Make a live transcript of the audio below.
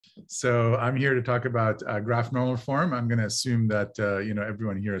So I'm here to talk about graph normal form. I'm going to assume that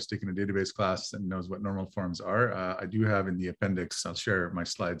everyone here has taken a database class and knows what normal forms are. I do have in the appendix, I'll share my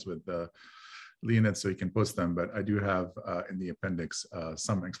slides with Leonid so you can post them, but I do have in the appendix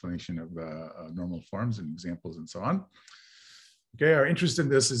some explanation of normal forms and examples and so on. Okay, our interest in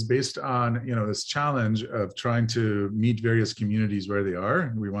this is based on this challenge of trying to meet various communities where they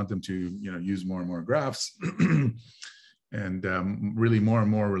are. We want them to use more and more graphs. And really more and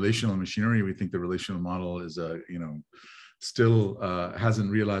more relational machinery. We think the relational model is, still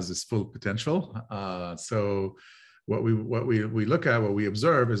hasn't realized its full potential. So what we look at, what we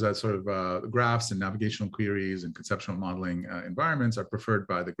observe is that sort of graphs and navigational queries and conceptual modeling environments are preferred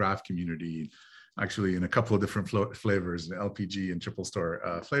by the graph community, actually in a couple of different flavors, the LPG and triple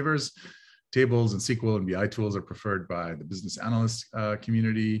store flavors. Tables and SQL and BI tools are preferred by the business analyst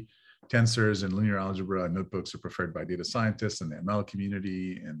community. Tensors and linear algebra and notebooks are preferred by data scientists and the ML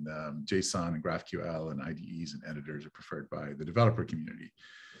community, and JSON and GraphQL and IDEs and editors are preferred by the developer community.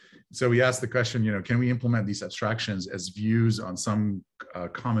 So we asked the question, can we implement these abstractions as views on some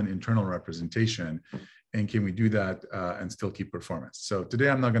common internal representation, and can we do that and still keep performance? So today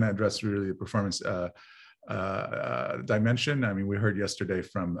I'm not going to address really the performance dimension. I mean, we heard yesterday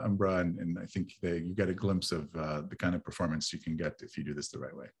from Umbra, and I think you get a glimpse of the kind of performance you can get if you do this the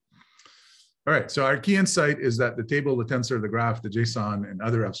right way. All right, so our key insight is that the table, the tensor, the graph, the JSON, and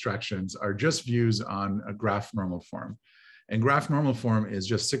other abstractions are just views on a graph normal form. And graph normal form is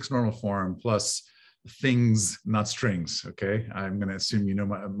just 6 normal form plus things, not strings, okay? I'm gonna assume you know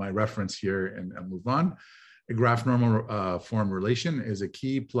my reference here and move on. A graph normal form relation is a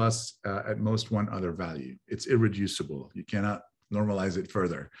key plus at most one other value. It's irreducible. You cannot normalize it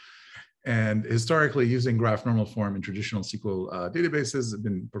further. And historically, using graph normal form in traditional SQL databases has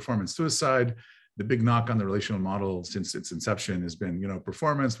been performance suicide. The big knock on the relational model since its inception has been,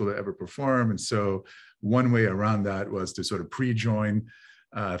 performance, will it ever perform? And so one way around that was to sort of pre-join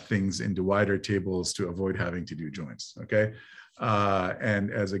things into wider tables to avoid having to do joins, okay?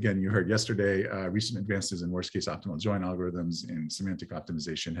 And as again, you heard yesterday, recent advances in worst case optimal join algorithms and semantic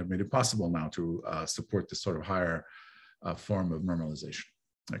optimization have made it possible now to support this sort of higher form of normalization.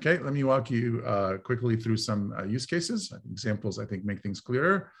 Okay, let me walk you quickly through some use cases. Examples, I think, make things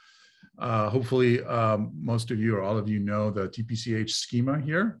clearer. Hopefully, most of you or all of you know the TPCH schema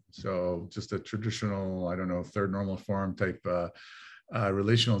here. So just a traditional, I don't know, third normal form type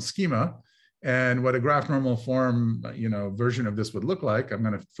relational schema. And what a graph normal form, version of this would look like, I'm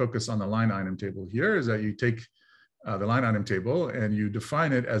going to focus on the line item table here, is that you take the line item table and you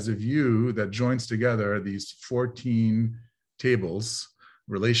define it as a view that joins together these 14 tables,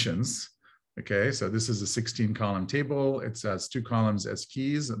 relations. Okay, so this is a 16 column table. It has 2 columns as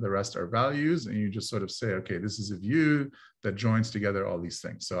keys, the rest are values. And you just sort of say, okay, this is a view that joins together all these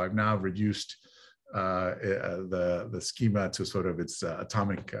things. So I've now reduced the schema to sort of its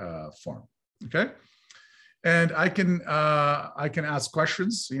atomic form. Okay, and I can ask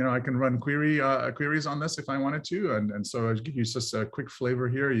questions. I can run queries on this if I wanted to. And so I'll give you just a quick flavor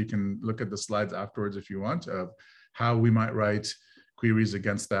here. You can look at the slides afterwards if you want, of how we might write queries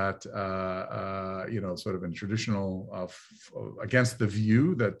against that, sort of in traditional, against the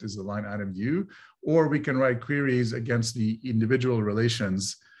view that is the line item view, or we can write queries against the individual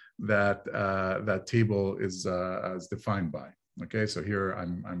relations that that table is defined by. Okay, so here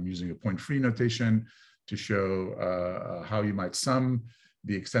I'm using a point-free notation to show how you might sum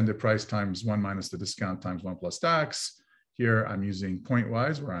the extended price times 1 minus the discount times 1 plus tax. Here I'm using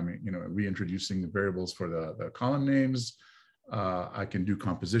pointwise, where I'm reintroducing the variables for the column names. I can do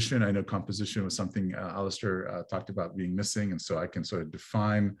composition. I know composition was something Alistair talked about being missing, and so I can sort of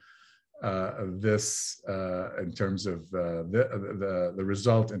define this in terms of the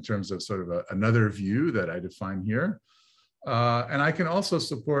result in terms of sort of another view that I define here. And I can also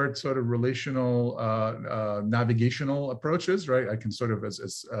support sort of relational navigational approaches, right? I can sort of,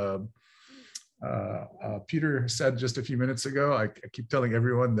 as Peter said just a few minutes ago, I keep telling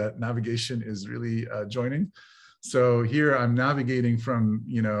everyone that navigation is really joining. So here I'm navigating from,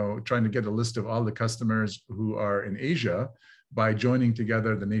 trying to get a list of all the customers who are in Asia by joining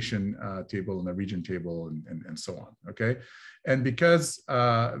together the nation table and the region table and so on, okay? And because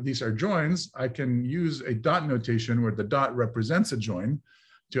these are joins, I can use a dot notation where the dot represents a join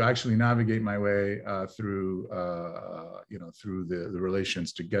to actually navigate my way through, through the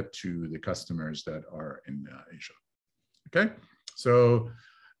relations to get to the customers that are in Asia, okay? So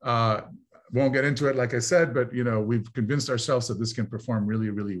Won't get into it, like I said, but we've convinced ourselves that this can perform really,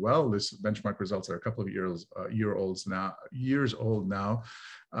 really well. This benchmark results are a couple of years old now.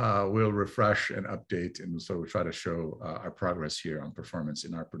 We'll refresh and update, and so we'll try to show our progress here on performance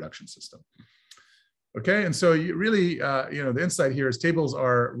in our production system. Okay, and so you really, the insight here is tables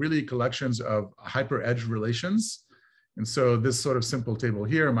are really collections of hyper-edge relations. And so this sort of simple table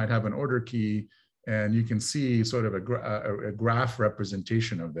here might have an order key, and you can see sort of a graph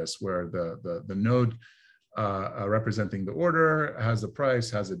representation of this, where the node representing the order has a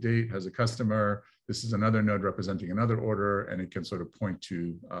price, has a date, has a customer. This is another node representing another order, and it can sort of point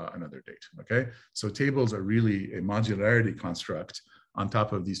to another date, okay? So tables are really a modularity construct on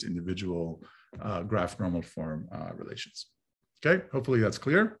top of these individual graph normal form relations. Okay, hopefully that's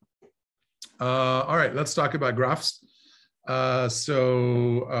clear. All right, let's talk about graphs. Let's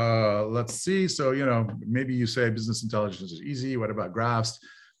see. So, maybe you say business intelligence is easy. What about graphs?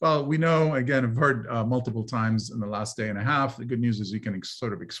 Well, we know, again, I've heard multiple times in the last day and a half, the good news is you can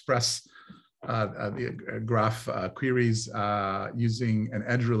sort of express the graph queries using an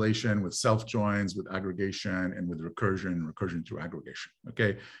edge relation with self-joins, with aggregation, and with recursion through aggregation.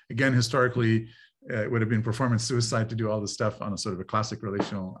 Okay, again, historically, it would have been performance suicide to do all this stuff on a sort of a classic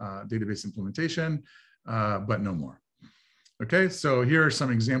relational database implementation, but no more. Okay, so here are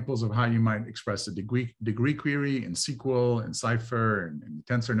some examples of how you might express a degree query in SQL and Cypher and the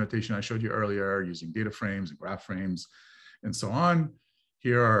tensor notation I showed you earlier, using data frames and graph frames and so on.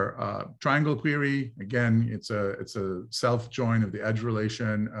 Here are triangle query. Again, it's a self join of the edge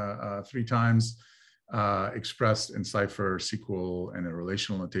relation 3 times, expressed in Cypher, SQL, and a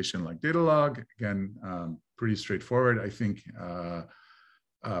relational notation like data log. Again, pretty straightforward. I think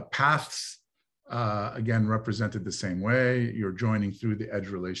paths, again, represented the same way. You're joining through the edge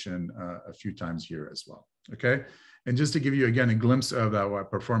relation a few times here as well, okay? And just to give you, again, a glimpse of why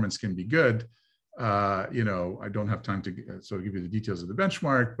performance can be good, I don't have time to sort of give you the details of the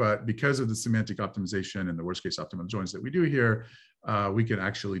benchmark, but because of the semantic optimization and the worst case optimal joins that we do here, we can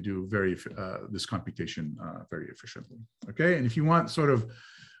actually do this computation very efficiently, okay? And if you want sort of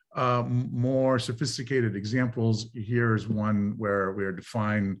more sophisticated examples, here's one where we are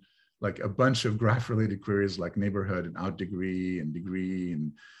defined like a bunch of graph-related queries like neighborhood and out degree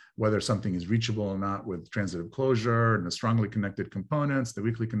and whether something is reachable or not with transitive closure, and the strongly connected components, the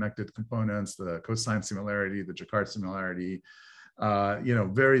weakly connected components, the cosine similarity, the Jacquard similarity,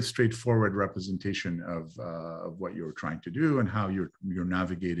 very straightforward representation of what you're trying to do and how you're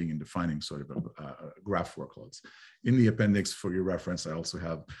navigating and defining sort of a graph workloads. In the appendix for your reference, I also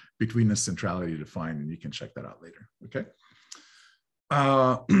have betweenness centrality defined, and you can check that out later, okay?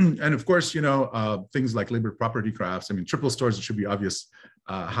 And of course, things like labeled property graphs. I mean, triple stores, it should be obvious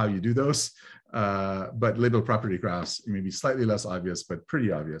how you do those, but labeled property graphs may be slightly less obvious, but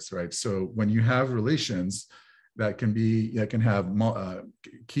pretty obvious, right? So when you have relations that can have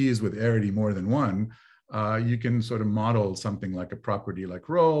keys with arity more than one, you can sort of model something like a property like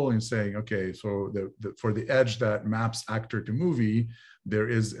role and saying, okay, so for the edge that maps actor to movie, there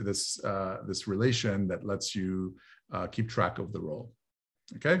is this relation that lets you keep track of the role.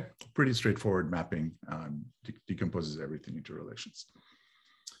 Okay, pretty straightforward mapping, decomposes everything into relations.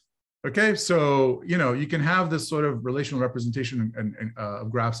 Okay, so you can have this sort of relational representation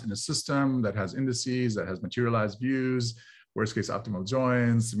of graphs in a system that has indices, that has materialized views, worst case optimal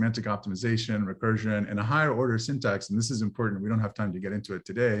joins, semantic optimization, recursion, and a higher order syntax. And this is important. We don't have time to get into it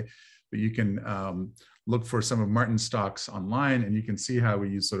today, but you can look for some of Martin's talks online, and you can see how we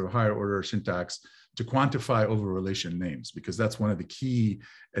use sort of higher order syntax to quantify over relation names, because that's one of the key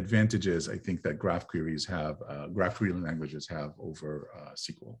advantages I think that graph queries have, graph query languages have over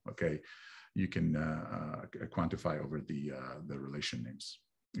SQL. Okay, you can quantify over the relation names.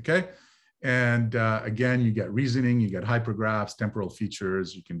 Okay, and again, you get reasoning, you get hypergraphs, temporal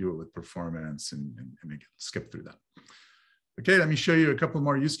features. You can do it with performance, and again, skip through that. Okay, let me show you a couple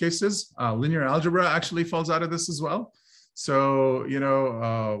more use cases. Linear algebra actually falls out of this as well. So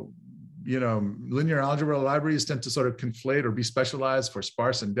linear algebra libraries tend to sort of conflate or be specialized for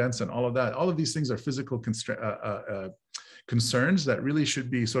sparse and dense and all of that. All of these things are physical concerns that really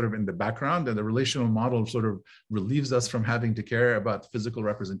should be sort of in the background, and the relational model sort of relieves us from having to care about physical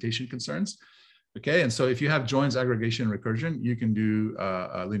representation concerns. Okay, and so if you have joins, aggregation, recursion, you can do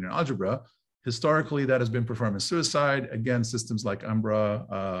linear algebra. Historically, that has been performance suicide. Again, systems like Umbra,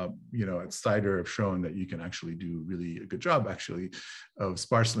 at Cider have shown that you can actually do really a good job, actually, of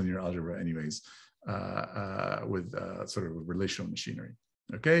sparse linear algebra anyways, with sort of relational machinery.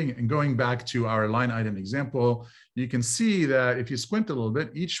 Okay, and going back to our line item example, you can see that if you squint a little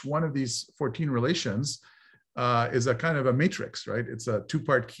bit, each one of these 14 relations is a kind of a matrix, right? It's a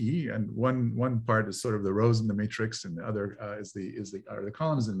two-part key, and one part is sort of the rows in the matrix, and the other are the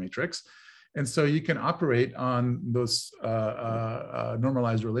columns in the matrix. And so you can operate on those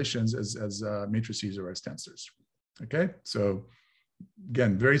normalized relations as matrices or as tensors. Okay, so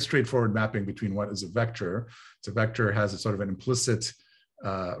again, very straightforward mapping between what is a vector. So a vector has a sort of an implicit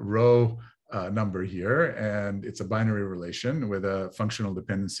row number here, and it's a binary relation with a functional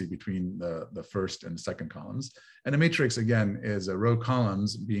dependency between the first and the second columns. And a matrix, again, is a row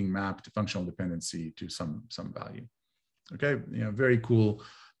columns being mapped to functional dependency to some value. Okay, very cool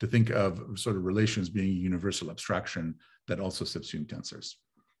to think of sort of relations being a universal abstraction that also subsume tensors.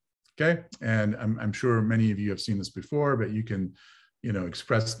 Okay, and I'm sure many of you have seen this before, but you can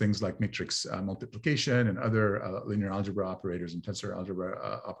express things like matrix multiplication and other linear algebra operators and tensor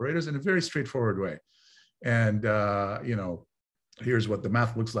algebra operators in a very straightforward way. And, here's what the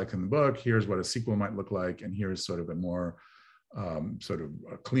math looks like in the book. Here's what a SQL might look like. And here's sort of a more sort of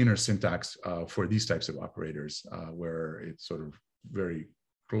a cleaner syntax for these types of operators where it sort of very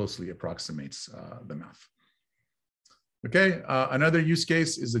closely approximates the math. Okay, another use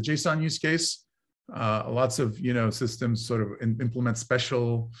case is the JSON use case. Lots of systems sort of implement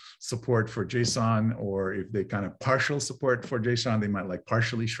special support for JSON, or if they kind of partial support for JSON, they might like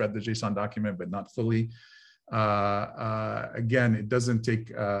partially shred the JSON document, but not fully. Again, it doesn't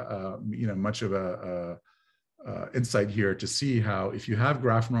take much of a insight here to see how, if you have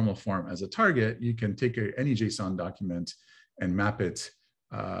graph normal form as a target, you can take any JSON document and map it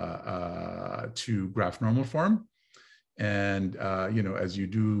to graph normal form. And as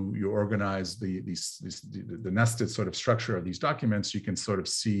you organize the nested sort of structure of these documents, you can sort of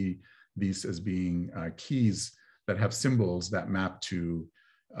see these as being keys that have symbols that map to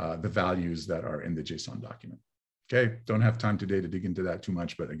the values that are in the JSON document. Okay, don't have time today to dig into that too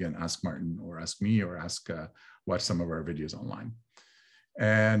much, but again, ask Martin or ask me or watch some of our videos online.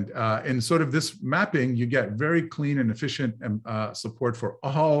 And in sort of this mapping, you get very clean and efficient support for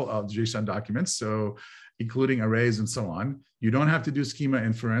all of the JSON documents, so including arrays and so on. You don't have to do schema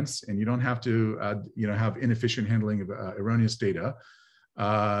inference, and you don't have to have inefficient handling of erroneous data.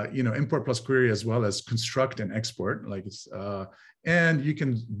 Import plus query, as well as construct and export, and you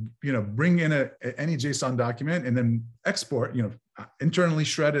can bring in any JSON document and then export, internally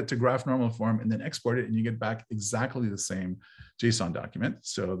shred it to graph normal form and then export it, and you get back exactly the same JSON document.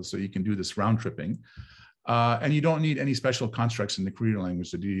 So you can do this round tripping, and you don't need any special constructs in the query language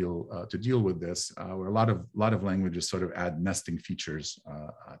to deal with this. Where a lot of languages sort of add nesting features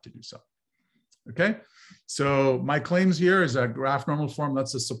to do so. Okay, so my claims here is that graph normal form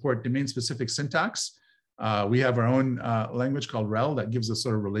lets us support domain-specific syntax. We have our own language called REL that gives us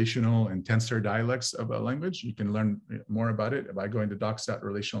sort of relational and tensor dialects of a language. You can learn more about it by going to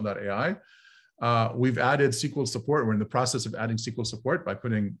docs.relational.ai. We've added SQL support. We're in the process of adding SQL support by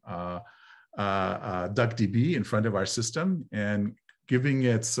putting DuckDB in front of our system and giving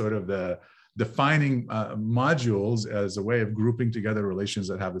it sort of the defining modules as a way of grouping together relations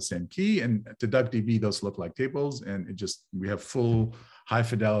that have the same key. And to DuckDB, those look like tables, and we have full high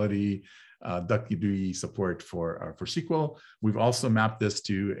fidelity DuckDB support for SQL. We've also mapped this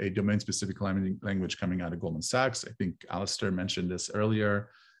to a domain-specific language coming out of Goldman Sachs. I think Alistair mentioned this earlier.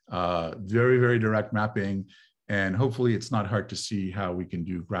 Very, very direct mapping. And hopefully it's not hard to see how we can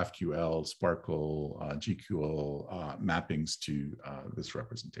do GraphQL, Sparkle, GQL mappings to this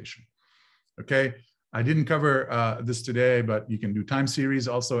representation. Okay, I didn't cover this today, but you can do time series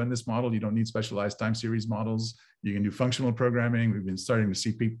also in this model. You don't need specialized time series models. You can do functional programming. We've been starting to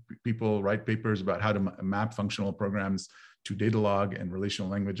see people write papers about how to map functional programs to data log and relational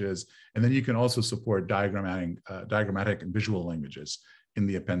languages. And then you can also support diagrammatic and visual languages. In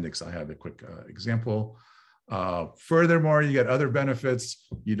the appendix, I have a quick example. Furthermore, you get other benefits.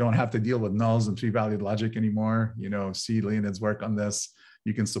 You don't have to deal with nulls and three-valued logic anymore. See Leonid's work on this.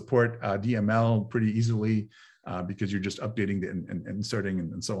 You can support DML pretty easily because you're just updating and inserting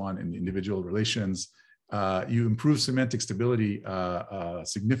and so on in individual relations. You improve semantic stability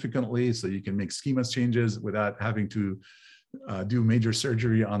significantly, so you can make schema changes without having to do major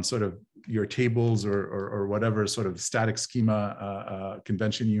surgery on sort of your tables or whatever sort of static schema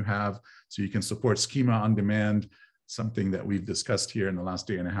convention you have. So you can support schema on demand, something that we've discussed here in the last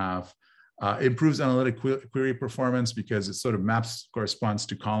day and a half. Improves analytic query performance because it sort of corresponds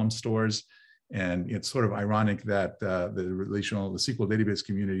to column stores. And it's sort of ironic that the SQL database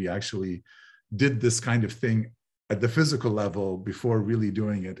community actually did this kind of thing at the physical level before really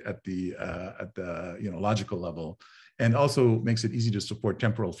doing it at the logical level. And also makes it easy to support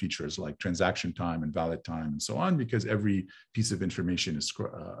temporal features like transaction time and valid time and so on, because every piece of information is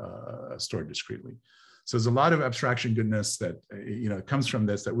stored discretely. So there's a lot of abstraction goodness that comes from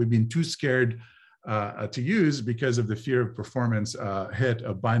this that we've been too scared to use because of the fear of performance hit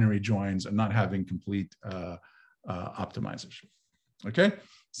of binary joins and not having complete optimizers. Okay,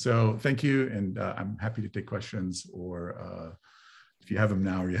 so thank you, and I'm happy to take questions, or if you have them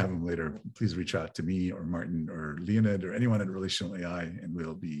now or you have them later, please reach out to me or Martin or Leonid or anyone at Relational AI, and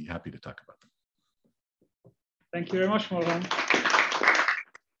we'll be happy to talk about them. Thank you very much, Molham.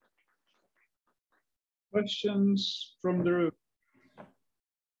 Questions from the room? I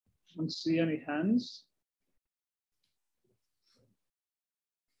don't see any hands.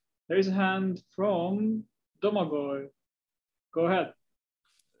 There is a hand from Domagoj. Go ahead.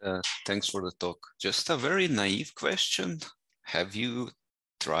 Thanks for the talk. Just a very naive question. Have you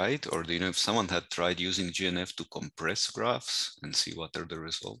tried, or do you know if someone had tried using GNF to compress graphs and see what are the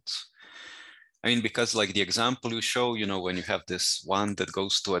results? I mean, because like the example you show, when you have this one that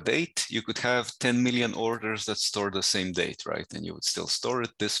goes to a date, you could have 10 million orders that store the same date, right? And you would still store it.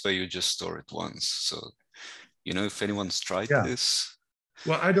 This way, you just store it once. So, if anyone's tried this.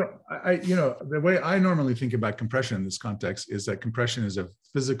 Well, the way I normally think about compression in this context is that compression is a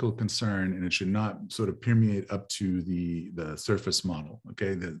physical concern, and it should not sort of permeate up to the surface model,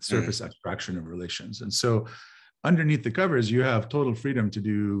 okay, the surface abstraction of relations. And so underneath the covers, you have total freedom to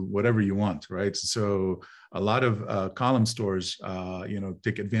do whatever you want, right? So a lot of column stores,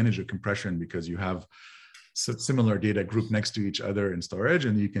 take advantage of compression because you have similar data grouped next to each other in storage,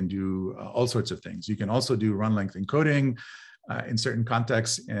 and you can do all sorts of things. You can also do run length encoding in certain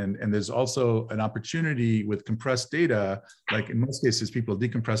contexts, and there's also an opportunity with compressed data, like in most cases, people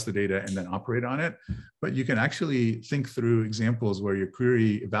decompress the data and then operate on it, but you can actually think through examples where your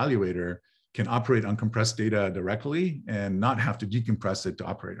query evaluator can operate on compressed data directly and not have to decompress it to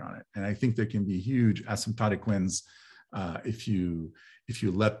operate on it. And I think there can be huge asymptotic wins if you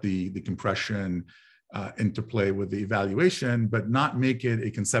let the compression interplay with the evaluation, but not make it a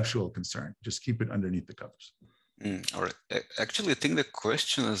conceptual concern. Just keep it underneath the covers. All right. Actually, I think the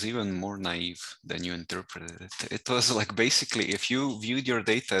question is even more naive than you interpreted it. It was like, basically, if you viewed your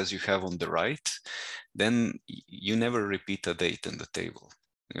data as you have on the right, then you never repeat a date in the table.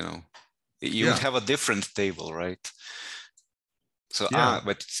 You would have a different table, right? So,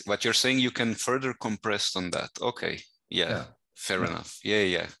 but what you're saying, you can further compress on that. Okay. Yeah. Fair enough.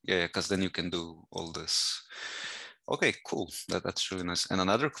 Yeah. Because then you can do all this. Okay, cool. That's really nice. And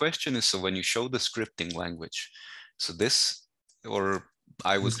another question is, so when you show the scripting language, so this, or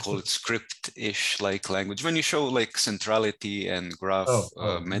I would call it script-ish like language, when you show like centrality and graph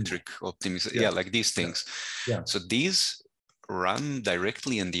metric optimization, like these things. Yeah. So these run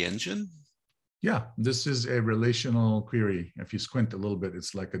directly in the engine? Yeah, this is a relational query. If you squint a little bit,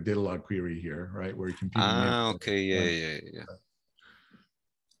 it's like a data log query here, right? Where you're computing. Okay, yeah. Yeah.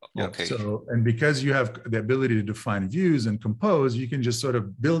 Okay. So, and because you have the ability to define views and compose, you can just sort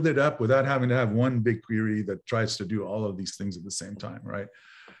of build it up without having to have one big query that tries to do all of these things at the same time, right?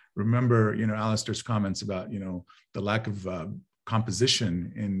 Remember, Alistair's comments about, the lack of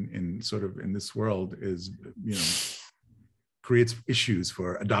composition in this world is, creates issues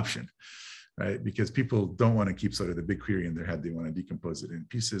for adoption, right? Because people don't want to keep sort of the big query in their head. They want to decompose it in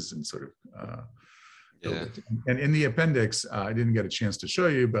pieces and sort of And in the appendix, I didn't get a chance to show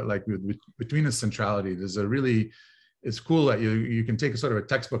you, but like between the centrality, there's it's cool that you can take a sort of a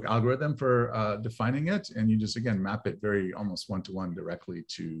textbook algorithm for defining it, and you just, again, map it very almost one-to-one directly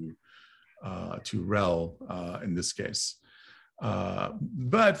to REL in this case.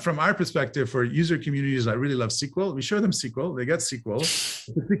 But from our perspective, for user communities, I really love SQL. We show them SQL, they get SQL.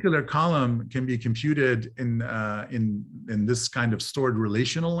 A particular column can be computed in this kind of stored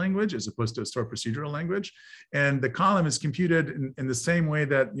relational language as opposed to a stored procedural language. And the column is computed in the same way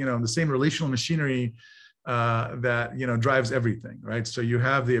that, the same relational machinery that, drives everything, right? So you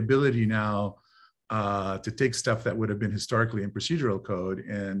have the ability now to take stuff that would have been historically in procedural code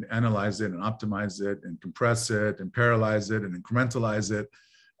and analyze it and optimize it and compress it and parallelize it and incrementalize it,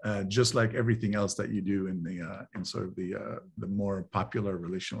 just like everything else that you do in sort of the more popular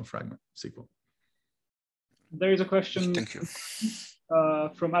relational fragment SQL. There is a question. Thank you.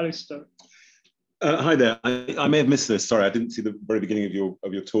 From Alistair. Hi there. I may have missed this. Sorry, I didn't see the very beginning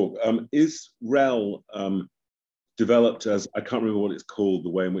of your talk. Is REL developed as, I can't remember what it's called, the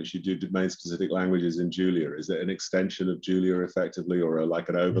way in which you do domain-specific languages in Julia? Is it an extension of Julia effectively, or like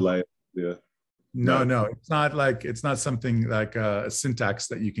an overlay? No, it's not something like a syntax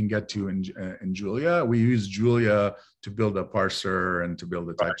that you can get to in Julia. We use Julia to build a parser and to build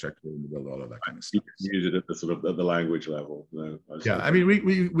a type checker and to build all of that kind of stuff. You can use it at the sort of at the language level. No, I mean,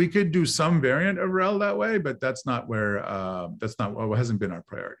 we could do some variant of REL that way, but that's not what hasn't been our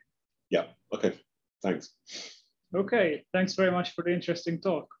priority. Yeah. Okay. Thanks. Okay, thanks very much for the interesting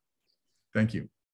talk. Thank you.